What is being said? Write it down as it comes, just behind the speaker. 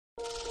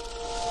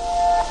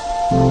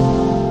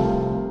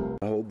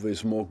I hope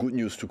there's more good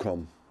news to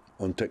come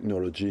on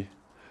technology,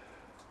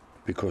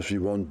 because we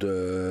want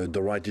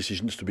the right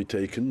decisions to be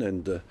taken,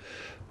 and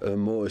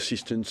more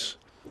assistance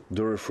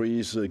the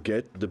referees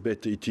get, the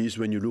better it is.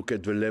 When you look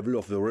at the level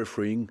of the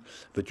refereeing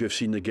that you have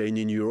seen again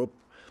in Europe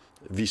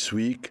this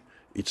week,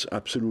 it's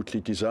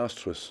absolutely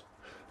disastrous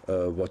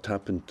what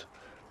happened,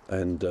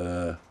 and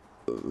the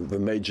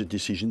major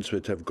decisions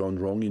that have gone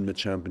wrong in the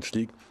Champions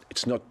League.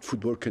 It's not,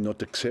 football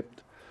cannot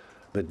accept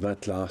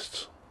that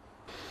lasts.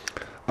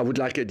 I would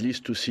like at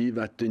least to see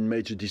that in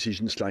major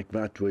decisions like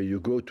that, where you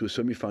go to a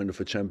semi-final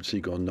of a Champions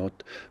League or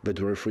not, that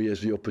the referee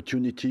has the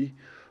opportunity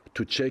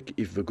to check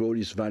if the goal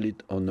is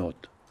valid or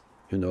not,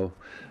 you know.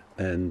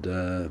 And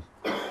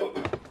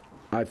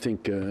I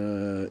think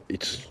you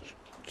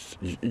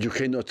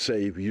cannot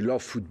say you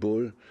love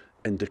football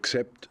and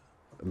accept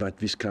that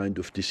this kind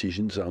of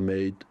decisions are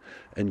made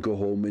and go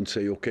home and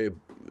say, okay,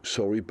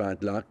 sorry,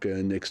 bad luck,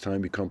 next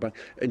time we come back.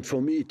 And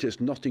for me, it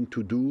has nothing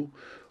to do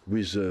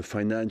with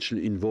financial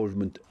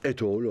involvement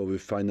at all, or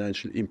with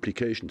financial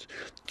implications.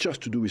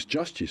 Just to do with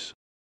justice.